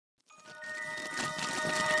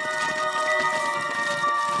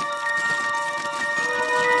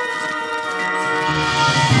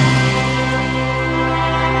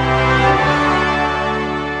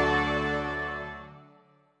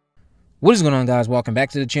What is going on, guys? Welcome back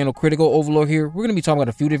to the channel. Critical Overlord here. We're going to be talking about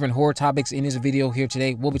a few different horror topics in this video here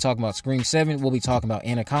today. We'll be talking about Scream 7. We'll be talking about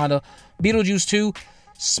Anaconda, Beetlejuice 2,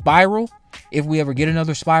 Spiral, if we ever get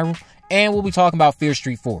another Spiral, and we'll be talking about Fear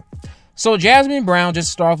Street 4. So Jasmin Brown, just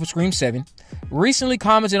to start off with Scream 7, recently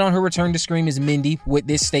commented on her return to Scream as Mindy with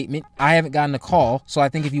this statement: "I haven't gotten a call, so I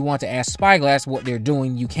think if you want to ask Spyglass what they're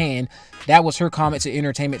doing, you can." That was her comment to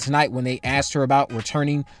Entertainment Tonight when they asked her about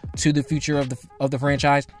returning to the future of the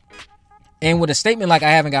franchise. And with a statement like "I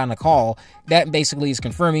haven't gotten a call," that basically is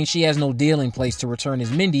confirming she has no deal in place to return as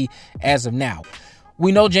Mindy as of now.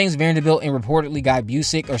 We know James Vanderbilt and reportedly Guy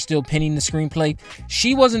Busick are still penning the screenplay.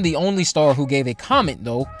 She wasn't the only star who gave a comment,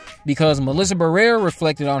 though, because Melissa Barrera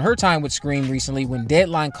reflected on her time with Scream recently when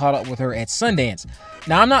Deadline caught up with her at Sundance.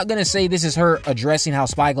 Now, I'm not going to say this is her addressing how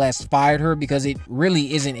Spyglass fired her, because it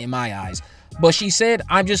really isn't in my eyes. But she said,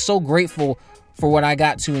 "I'm just so grateful for what I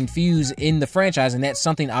got to infuse in the franchise, and that's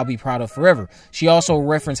something I'll be proud of forever." She also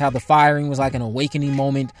referenced how the firing was like an awakening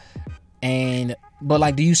moment, but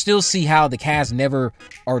like, do you still see how the cast never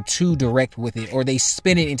are too direct with it, or they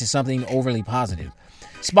spin it into something overly positive?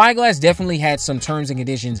 Spyglass definitely had some terms and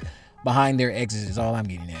conditions behind their exits, is all I'm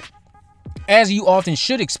getting at. As you often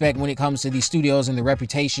should expect when it comes to these studios and the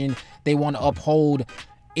reputation they want to uphold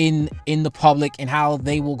in the public, and how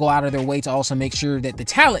they will go out of their way to also make sure that the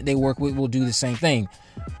talent they work with will do the same thing.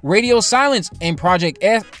 Radio Silence and Project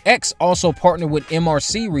X also partnered with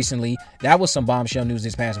MRC recently. That was some bombshell news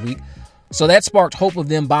this past week. So that sparked hope of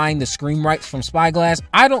them buying the Scream rights from Spyglass.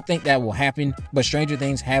 I don't think that will happen, but stranger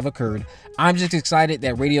things have occurred. I'm just excited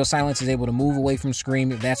that Radio Silence is able to move away from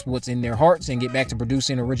Scream if that's what's in their hearts, and get back to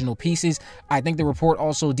producing original pieces. I think the report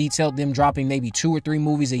also detailed them dropping maybe 2 or 3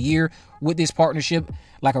 movies a year with this partnership,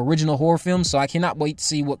 like original horror films, so I cannot wait to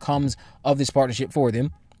see what comes of this partnership for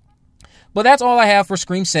them. But that's all I have for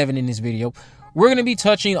Scream 7 in this video. We're going to be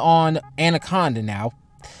touching on Anaconda now.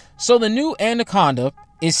 So the new Anaconda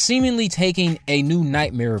is seemingly taking a new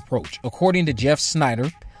nightmare approach, according to Jeff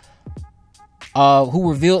Sneider,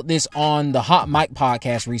 who revealed this on the Hot Mic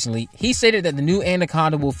podcast recently. He stated that the new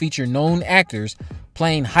Anaconda will feature known actors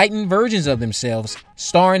playing heightened versions of themselves,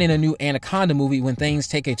 starring in a new Anaconda movie when things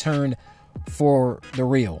take a turn for the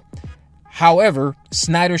real. However,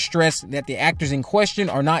 Snyder stressed that the actors in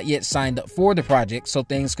question are not yet signed up for the project, so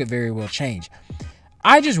things could very well change.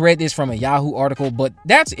 I just read this from a Yahoo article, but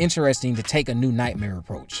that's interesting to take a new nightmare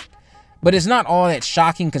approach. But it's not all that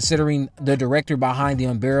shocking, considering the director behind The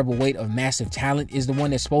Unbearable Weight of Massive Talent is the one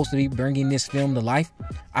that's supposed to be bringing this film to life.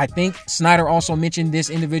 I think Snyder also mentioned this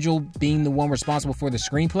individual being the one responsible for the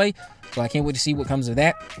screenplay, so I can't wait to see what comes of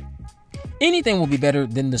that. Anything will be better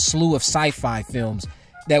than the slew of sci-fi films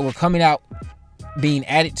that were coming out being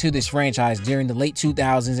added to this franchise during the late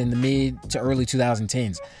 2000s and the mid to early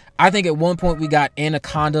 2010s. I think at one point we got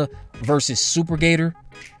Anaconda versus Super Gator.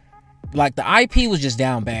 Like, the IP was just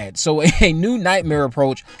down bad. So a new nightmare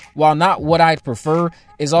approach, while not what I'd prefer,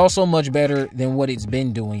 is also much better than what it's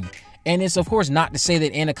been doing. And it's of course not to say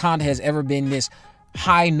that Anaconda has ever been this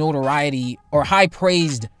high notoriety or high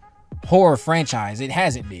praised horror franchise. It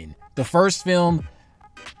hasn't been. The first film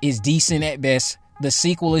is decent at best. The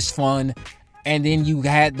sequel is fun. And then you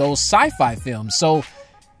had those sci-fi films. So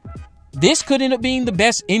this could end up being the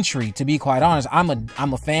best entry, to be quite honest.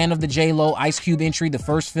 I'm a fan of the J-Lo Ice Cube entry, the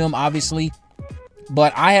first film, obviously.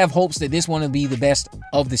 But I have hopes that this one will be the best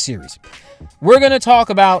of the series. We're going to talk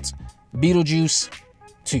about Beetlejuice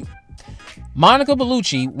 2. Monica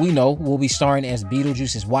Bellucci, we know, will be starring as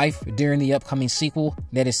Beetlejuice's wife during the upcoming sequel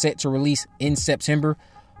that is set to release in September.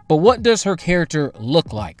 But what does her character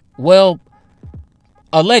look like? Well,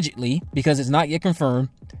 allegedly, because it's not yet confirmed,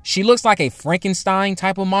 she looks like a Frankenstein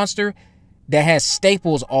type of monster that has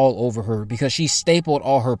staples all over her, because she stapled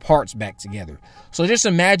all her parts back together. So just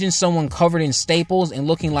imagine someone covered in staples and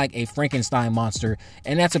looking like a Frankenstein monster.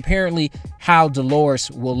 And that's apparently how Delores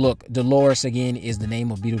will look. Delores, again, is the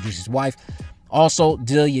name of Beetlejuice's wife. Also,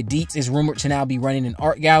 Delia Dietz is rumored to now be running an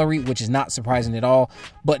art gallery, which is not surprising at all.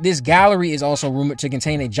 But this gallery is also rumored to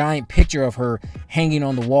contain a giant picture of her hanging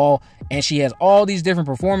on the wall, and she has all these different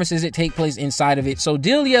performances that take place inside of it. So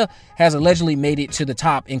Delia has allegedly made it to the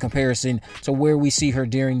top in comparison to where we see her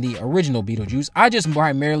during the original Beetlejuice. I just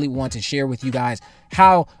primarily want to share with you guys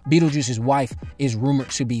how Beetlejuice's wife is rumored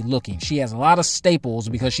to be looking. She has a lot of staples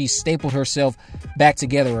because she stapled herself back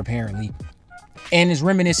together, apparently, and is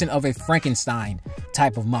reminiscent of a Frankenstein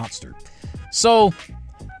type of monster. So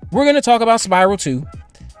we're going to talk about Spiral 2.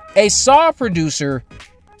 A Saw producer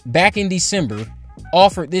back in December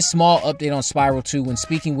offered this small update on Spiral 2 when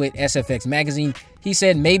speaking with SFX magazine. He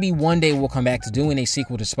said maybe one day we'll come back to doing a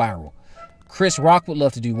sequel to Spiral. Chris Rock would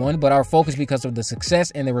love to do one, but our focus because of the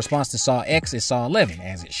success and the response to Saw X is Saw 11,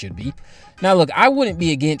 as it should be. Now look, I wouldn't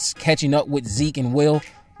be against catching up with Zeke and Will,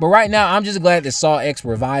 but right now I'm just glad that Saw X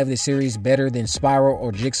revived the series better than Spiral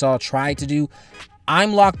or Jigsaw tried to do.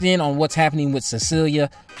 I'm locked in on what's happening with Cecilia,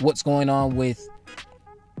 what's going on with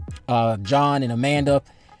John and Amanda.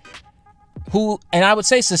 And I would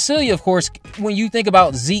say Cecilia, of course, when you think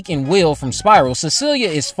about Zeke and Will from Spiral, Cecilia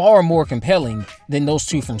is far more compelling than those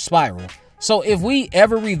two from Spiral. So if we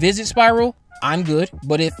ever revisit Spiral, I'm good.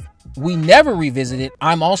 But if we never revisit it,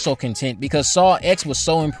 I'm also content, because Saw X was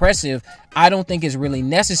so impressive. I don't think it's really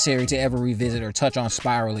necessary to ever revisit or touch on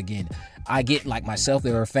Spiral again. I get, like myself,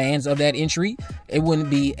 there are fans of that entry. It wouldn't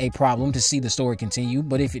be a problem to see the story continue.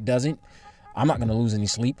 But if it doesn't, I'm not going to lose any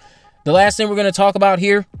sleep. The last thing we're going to talk about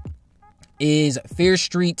here is Fear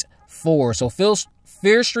Street 4. So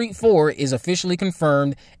Fear Street 4 is officially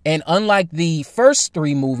confirmed, and unlike the first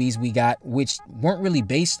 3 movies we got, which weren't really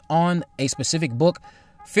based on a specific book,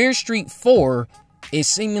 Fear Street 4 is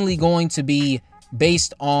seemingly going to be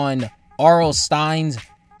based on R.L. Stine's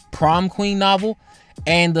Prom Queen novel,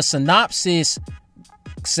 and the synopsis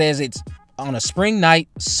says it's on a spring night,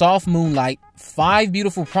 soft moonlight, 5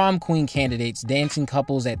 beautiful prom queen candidates, dancing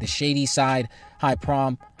couples at the shady side high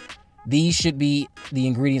prom. These should be the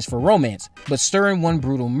ingredients for romance, but stir in one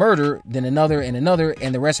brutal murder, then another, and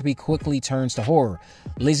the recipe quickly turns to horror.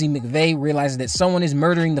 Lizzie McVeigh realizes that someone is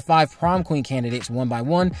murdering the 5 prom queen candidates one by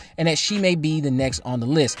one, and that she may be the next on the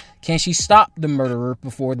list. Can she stop the murderer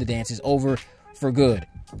before the dance is over for good?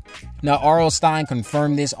 Now, R.L. Stine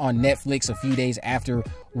confirmed this on Netflix a few days after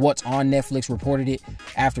What's on Netflix reported it,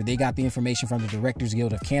 after they got the information from the Directors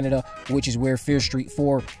Guild of Canada, which is where Fear Street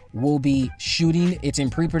 4 will be shooting. It's in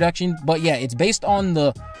pre-production, but yeah, it's based on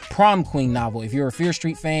the Prom Queen novel. If you're a Fear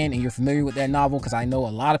Street fan and you're familiar with that novel, because I know a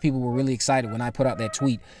lot of people were really excited when I put out that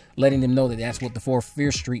tweet letting them know that that's what the 4th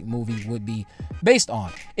Fear Street movie would be based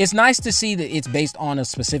on. It's nice to see that it's based on a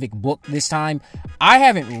specific book this time. I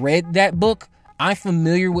haven't read that book. I'm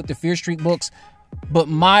familiar with the Fear Street books, but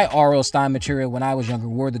my R.L. Stine material when I was younger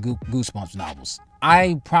were the Goosebumps novels.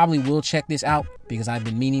 I probably will check this out because I've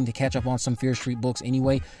been meaning to catch up on some Fear Street books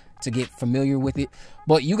anyway to get familiar with it.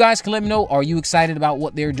 But you guys can let me know, are you excited about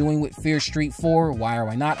what they're doing with Fear Street 4? Why or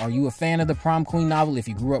why not? Are you a fan of the Prom Queen novel? If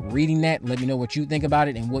you grew up reading that, let me know what you think about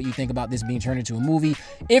it and what you think about this being turned into a movie.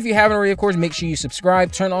 If you haven't already, of course, make sure you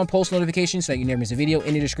subscribe, turn on post notifications so that you never miss a video.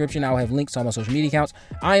 In the description, I will have links to all my social media accounts.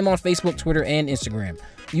 I am on Facebook, Twitter, and Instagram.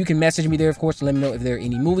 You can message me there, of course, to let me know if there are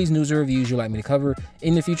any movies, news, or reviews you'd like me to cover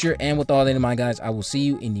in the future. And with all that in mind, guys, I will see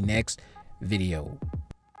you in the next video.